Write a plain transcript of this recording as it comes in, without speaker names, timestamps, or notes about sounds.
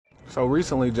So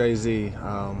recently, Jay-Z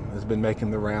has been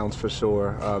making the rounds for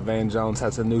sure. Van Jones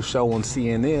has a new show on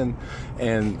CNN,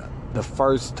 and the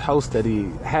first host that he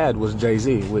had was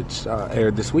Jay-Z, which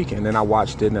aired this weekend. And I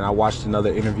watched it, and I watched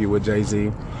another interview with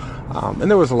Jay-Z.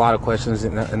 And there was a lot of questions,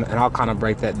 and I'll kind of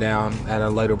break that down at a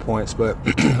later points. But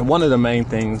one of the main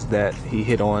things that he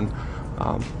hit on,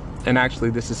 and actually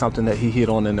this is something that he hit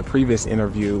on in the previous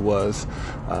interview, was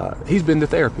he's been to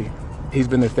therapy. He's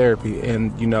been to therapy,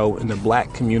 and in the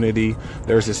black community,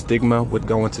 there's a stigma with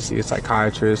going to see a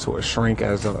psychiatrist or a shrink,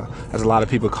 as a lot of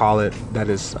people call it. That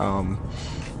is,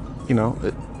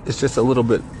 it's just a little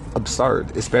bit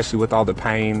absurd, especially with all the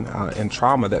pain and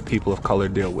trauma that people of color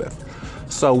deal with.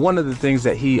 So one of the things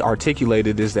that he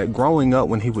articulated is that growing up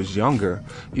when he was younger,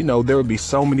 there would be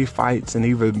so many fights, and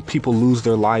even people lose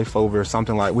their life over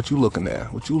something like, what you looking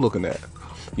at? What you looking at?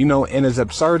 And as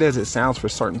absurd as it sounds for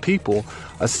certain people,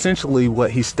 essentially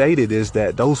what he stated is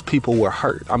that those people were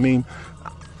hurt. I mean,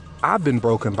 I've been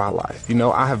broken by life.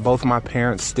 I have both my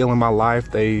parents still in my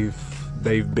life. They've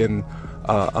been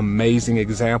amazing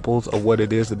examples of what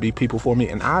it is to be people for me,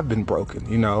 and I've been broken.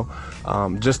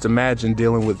 Just imagine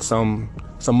dealing with some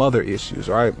other issues,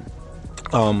 right?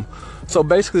 So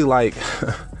basically, like,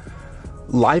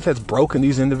 life has broken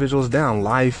these individuals down.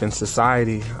 Life and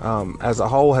society as a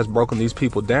whole has broken these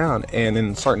people down, and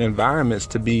in certain environments,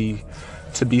 to be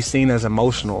seen as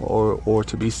emotional or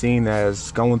to be seen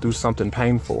as going through something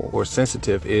painful or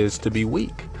sensitive is to be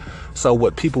weak. So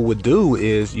what people would do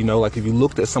is, like if you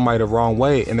looked at somebody the wrong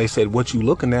way and they said, what you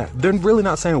looking at? They're really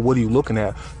not saying, what are you looking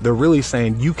at? They're really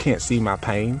saying, you can't see my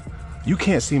pain. You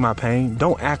can't see my pain.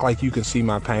 Don't act like you can see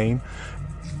my pain.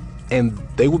 And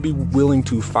they would be willing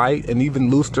to fight and even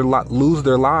lose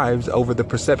their lives over the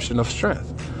perception of strength.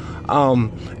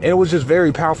 And it was just a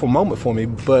very powerful moment for me.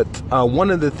 But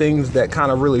one of the things that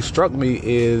kind of really struck me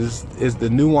is the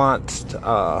nuanced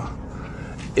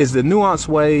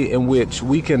way in which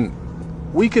we can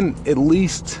at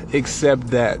least accept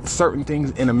that certain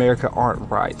things in America aren't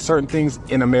right. Certain things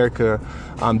in America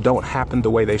don't happen the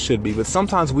way they should be. But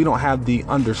sometimes we don't have the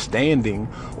understanding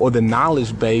or the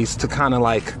knowledge base to kind of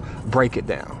like break it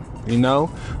down,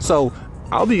 So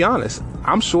I'll be honest.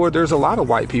 I'm sure there's a lot of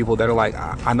white people that are like,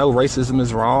 I know racism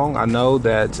is wrong. I know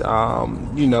that,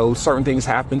 certain things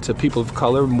happen to people of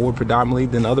color more predominantly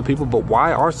than other people. But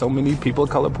why are so many people of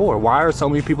color poor? Why are so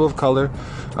many people of color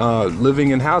living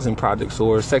in housing projects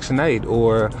or Section 8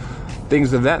 or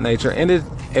things of that nature?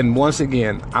 And once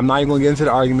again, I'm not even going to get into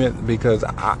the argument, because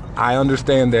I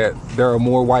understand that there are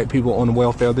more white people on the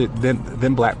welfare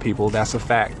than black people. That's a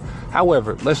fact.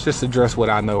 However, let's just address what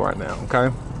I know right now, okay?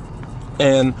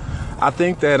 And I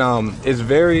think that it's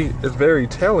very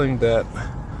telling that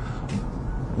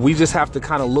we just have to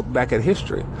kind of look back at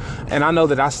history. And I know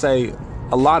that I say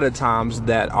a lot of times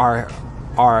that our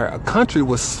country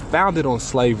was founded on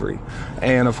slavery,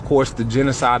 and of course the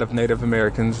genocide of Native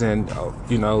Americans and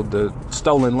the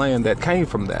stolen land that came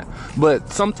from that.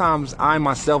 But sometimes I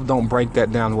myself don't break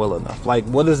that down well enough. Like,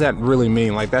 what does that really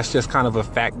mean? Like, that's just kind of a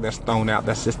fact that's thrown out.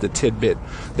 That's just a tidbit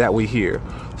that we hear.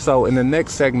 So in the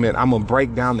next segment, I'm gonna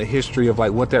break down the history of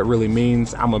like what that really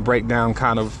means. I'm gonna break down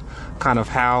kind of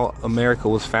how America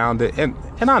was founded, and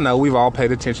I know we've all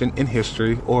paid attention in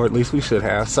history, or at least we should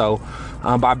have. So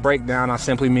by breakdown, I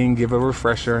simply mean give a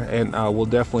refresher, and we'll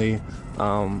definitely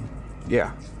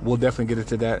get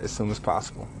into that as soon as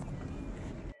possible.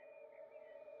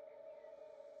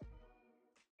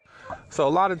 So a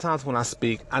lot of times when I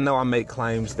speak, I know I make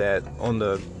claims that on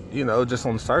the, just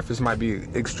on the surface might be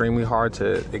extremely hard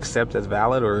to accept as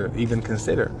valid or even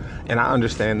consider. And I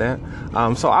understand that.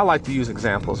 So I like to use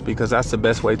examples, because that's the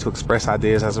best way to express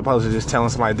ideas, as opposed to just telling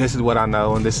somebody, this is what I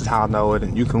know and this is how I know it,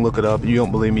 and you can look it up. You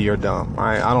don't believe me, you're dumb.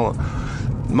 Right?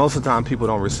 Most of the time people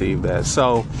don't receive that.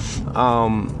 So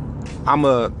I'm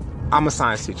a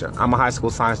science teacher. I'm a high school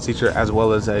science teacher, as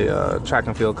well as a track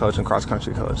and field coach and cross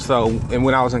country coach. So, and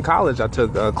when I was in college, I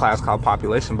took a class called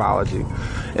population biology.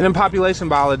 And in population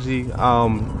biology,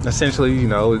 essentially,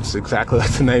 it's exactly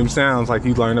like the name sounds, like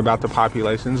you learn about the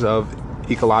populations of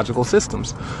ecological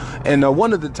systems. And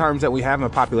one of the terms that we have in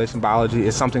population biology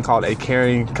is something called a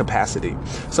carrying capacity.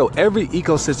 So every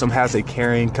ecosystem has a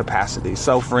carrying capacity.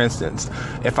 So for instance,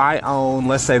 if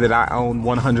let's say that I own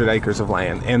 100 acres of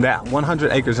land, and that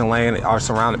 100 acres of land are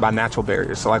surrounded by natural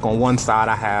barriers. So like on one side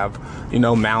I have,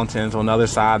 mountains, on the other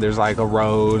side there's like a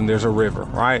road and there's a river,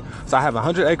 right? So I have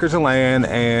 100 acres of land,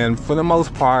 and for the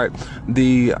most part,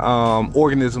 the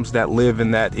organisms that live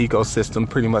in that ecosystem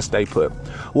pretty much stay put.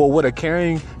 Well, what a carrying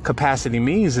carrying capacity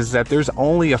means is that there's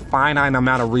only a finite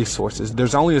amount of resources.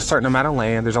 There's only a certain amount of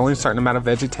land. There's only a certain amount of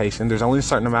vegetation. There's only a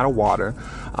certain amount of water.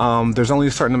 There's only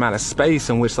a certain amount of space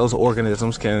in which those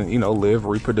organisms can, live,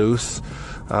 reproduce,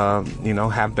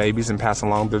 have babies and pass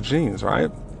along their genes, right?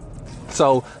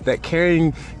 So that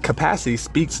carrying capacity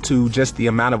speaks to just the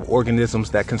amount of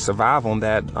organisms that can survive on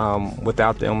that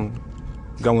without them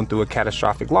going through a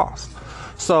catastrophic loss.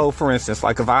 So for instance,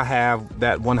 like if I have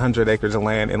that 100 acres of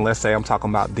land, and let's say I'm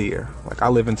talking about deer, like I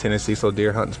live in Tennessee, so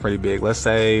deer hunting's pretty big. Let's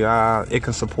say it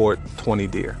can support 20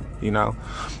 deer,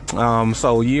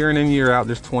 so year in and year out,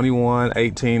 there's 21,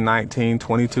 18, 19,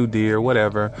 22 deer,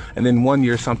 whatever. And then one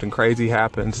year something crazy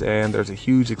happens and there's a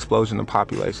huge explosion in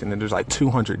population and there's like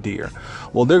 200 deer.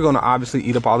 Well, they're going to obviously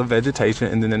eat up all the vegetation,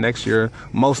 and then the next year,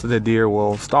 most of the deer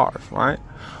will starve, right?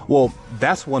 Well,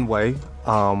 that's one way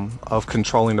of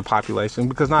controlling the population,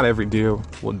 because not every deer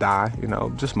will die,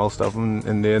 just most of them,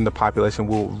 and then the population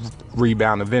will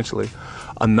rebound eventually.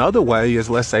 Another way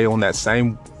is, let's say on that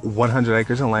same 100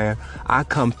 acres of land, I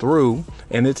come through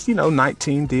and it's,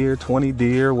 19 deer, 20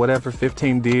 deer, whatever,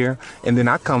 15 deer. And then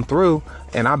I come through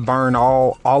and I burn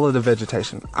all of the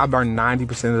vegetation. I burn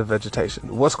 90% of the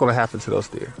vegetation. What's going to happen to those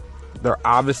deer? They're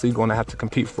obviously going to have to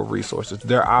compete for resources.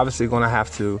 They're obviously going to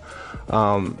have to,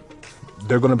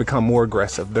 they're going to become more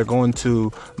aggressive. They're going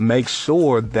to make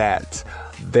sure that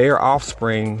their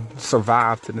offspring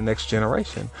survive to the next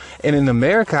generation. And in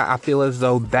America, I feel as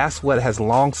though that's what has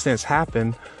long since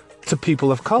happened to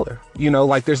people of color.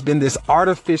 Like there's been this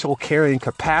artificial carrying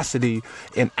capacity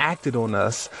enacted on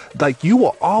us. Like you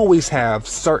will always have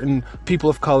certain people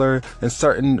of color and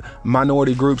certain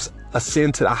minority groups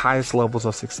ascend to the highest levels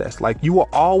of success. Like you will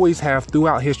always have,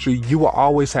 throughout history, you will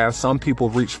always have some people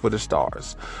reach for the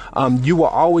stars. You will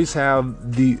always have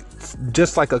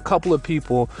just like a couple of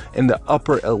people in the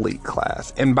upper elite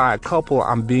class. And by a couple,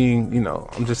 I'm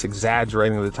just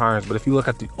exaggerating the terms, but if you look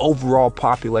at the overall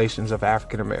populations of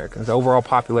African Americans, the overall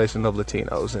population of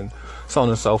Latinos, and so on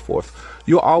and so forth,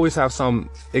 you'll always have some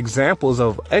examples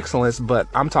of excellence, but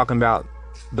I'm talking about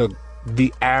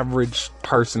the average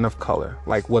person of color,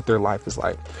 like what their life is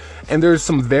like. And there's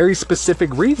some very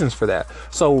specific reasons for that.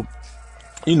 So,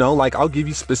 like I'll give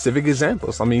you specific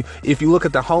examples. I mean, if you look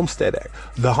at the Homestead Act,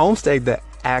 the Homestead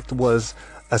Act was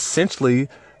essentially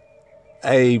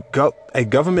a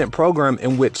government program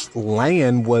in which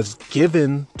land was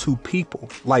given to people.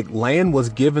 Like land was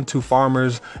given to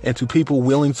farmers and to people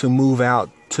willing to move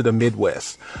out to the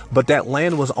Midwest. But that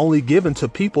land was only given to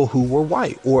people who were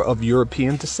white or of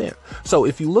European descent. So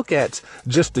if you look at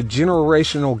just the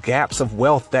generational gaps of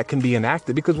wealth that can be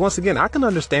enacted, because once again, I can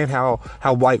understand how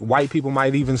white people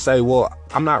might even say, well,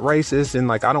 I'm not racist and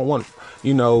like I don't want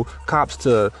cops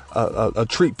to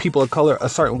treat people of color a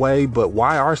certain way, but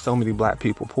why are so many black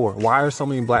people poor? Why are so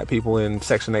many black people in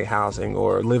Section 8 housing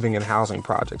or living in housing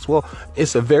projects? Well,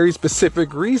 it's a very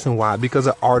specific reason why, because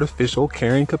of artificial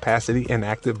carrying capacity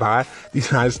enacted by the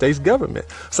United States government.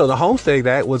 So the Homestead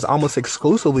Act was almost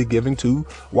exclusively given to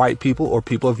white people or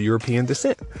people of European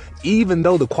descent, even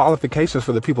though the qualifications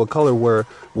for the people of color were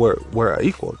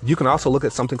equal. You can also look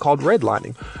at something called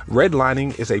redlining.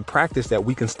 Redlining is a practice that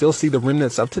we can still see the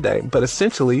remnants of today, but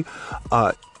essentially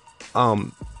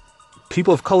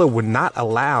people of color were not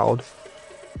allowed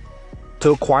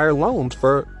to acquire loans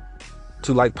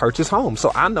to like purchase homes.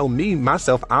 So I know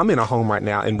myself, I'm in a home right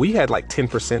now and we had like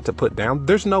 10% to put down.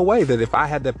 There's no way that if I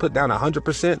had to put down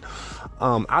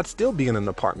 100%, I'd still be in an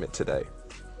apartment today.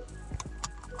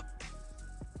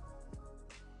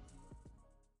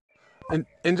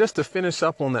 And just to finish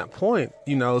up on that point,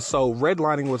 so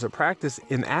redlining was a practice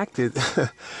enacted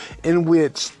in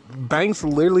which banks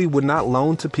literally would not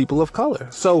loan to people of color.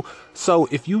 So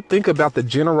if you think about the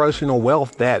generational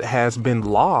wealth that has been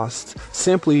lost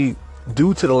simply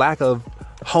due to the lack of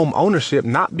home ownership,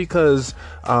 not because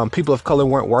people of color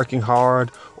weren't working hard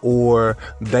or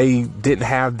they didn't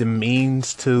have the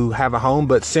means to have a home,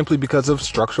 but simply because of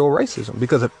structural racism,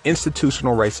 because of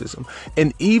institutional racism.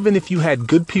 And even if you had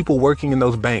good people working in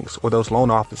those banks or those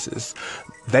loan offices,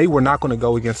 they were not going to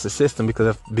go against the system,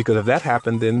 because if that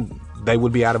happened, then they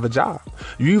would be out of a job.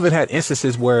 You even had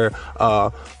instances where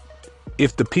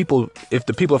if the people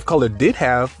of color did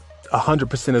have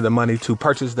 100% of the money to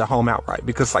purchase the home outright,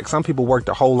 because like some people work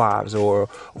their whole lives or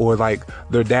like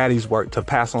their daddies work to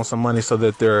pass on some money so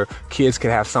that their kids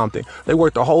could have something. They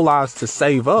worked their whole lives to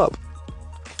save up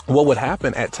what would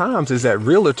happen at times is that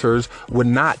realtors would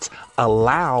not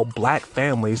allow black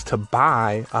families to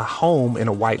buy a home in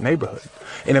a white neighborhood.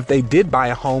 And if they did buy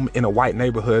a home in a white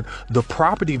neighborhood, the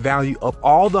property value of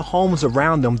all the homes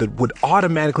around them that would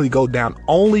automatically go down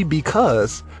only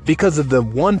because of the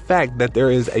one fact that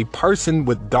there is a person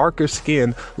with darker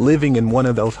skin living in one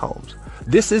of those homes.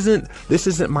 This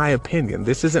isn't my opinion.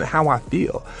 This isn't how I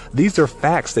feel. These are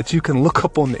facts that you can look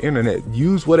up on the internet.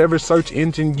 Use whatever search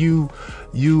engine you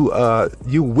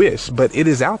wish, but it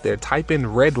is out there. Type in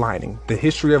redlining, the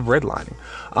history of redlining,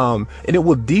 and it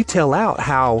will detail out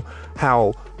how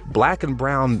black and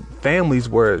brown families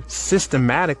were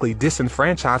systematically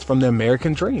disenfranchised from the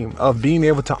American dream of being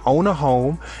able to own a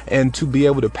home and to be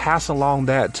able to pass along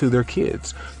that to their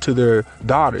kids, to their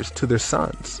daughters, to their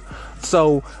sons.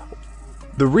 So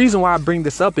the reason why I bring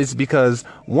this up is because,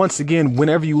 once again,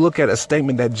 whenever you look at a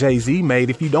statement that Jay-Z made,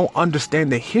 if you don't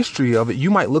understand the history of it, you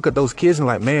might look at those kids and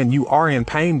like, man, you are in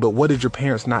pain, but what did your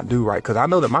parents not do right? Because I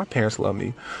know that my parents love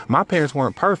me. My parents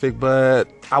weren't perfect, but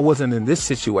I wasn't in this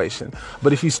situation.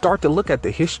 But if you start to look at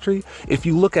the history, if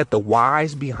you look at the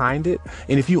whys behind it,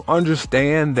 and if you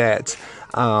understand that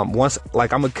I'm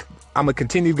gonna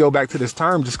continue to go back to this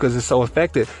term just because it's so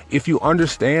effective. If you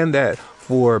understand that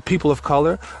for people of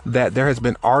color, that there has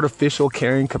been artificial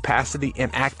carrying capacity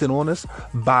enacted on us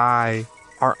by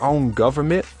our own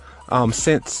government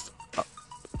since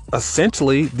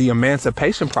essentially the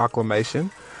Emancipation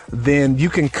Proclamation, then you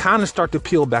can kind of start to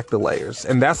peel back the layers.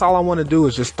 And that's all I want to do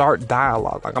is just start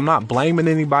dialogue. Like, I'm not blaming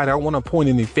anybody. I don't want to point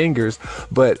any fingers,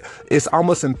 but it's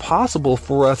almost impossible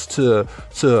for us to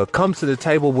come to the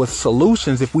table with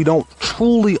solutions if we don't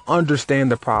truly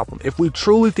understand the problem. If we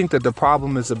truly think that the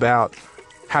problem is about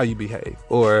how you behave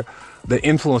or the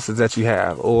influences that you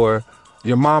have or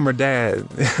your mom or dad,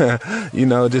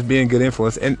 just being good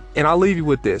influence. And I'll leave you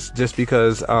with this, just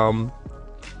because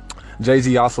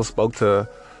Jay-Z also spoke to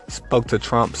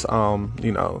Trump's,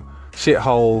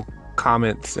 shithole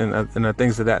comments and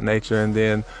things of that nature. And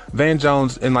then Van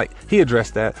Jones, and he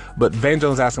addressed that, but Van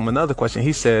Jones asked him another question.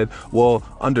 He said, well,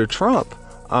 under Trump,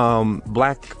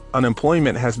 black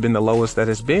unemployment has been the lowest that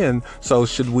it's been. So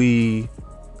should we,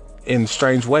 in a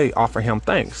strange way, offer him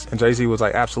thanks? And Jay-Z was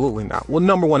like, absolutely not. Well,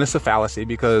 number one, it's a fallacy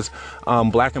because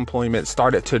black employment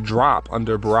started to drop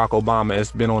under Barack Obama.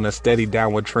 It's been on a steady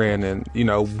downward trend. And,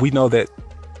 we know that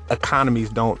economies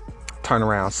don't turn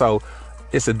around. So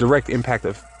it's a direct impact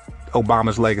of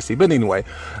Obama's legacy. But anyway,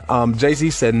 Jay-Z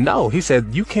said no. He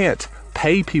said you can't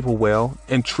pay people well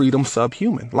and treat them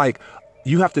subhuman. Like,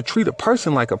 you have to treat a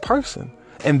person like a person.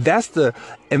 And that's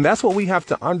what we have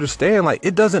to understand. Like,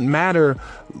 it doesn't matter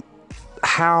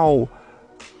how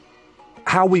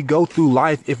we go through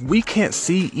life. If we can't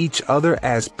see each other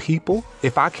as people,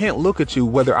 if I can't look at you,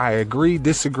 whether I agree,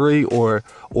 disagree, or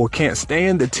can't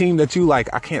stand the team that you like,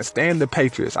 I can't stand the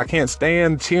Patriots. I can't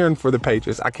stand cheering for the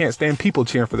Patriots. I can't stand people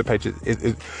cheering for the Patriots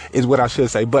is what I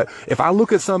should say. But if I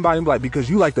look at somebody and be like, because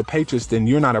you like the Patriots, then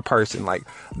you're not a person. Like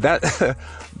that,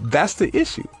 that's the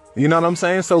issue. You know what I'm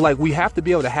saying? So we have to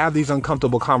be able to have these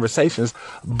uncomfortable conversations,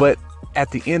 but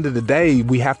at the end of the day,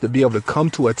 we have to be able to come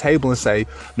to a table and say,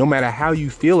 no matter how you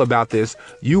feel about this,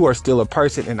 you are still a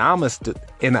person, and I'm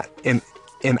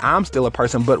still a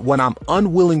person. But what I'm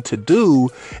unwilling to do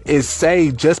is say,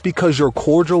 just because you're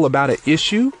cordial about an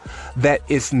issue, that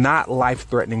it's not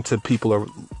life-threatening to people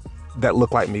that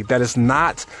look like me. That is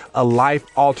not a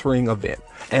life-altering event.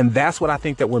 And that's what I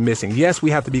think that we're missing. Yes,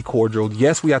 we have to be cordial.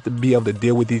 Yes, we have to be able to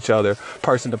deal with each other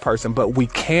person to person, but we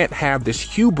can't have this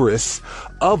hubris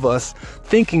of us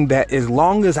thinking that as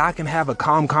long as I can have a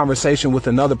calm conversation with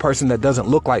another person that doesn't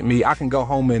look like me, I can go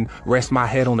home and rest my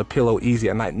head on the pillow easy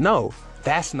at night. No,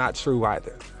 that's not true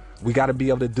either. We got to be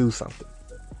able to do something.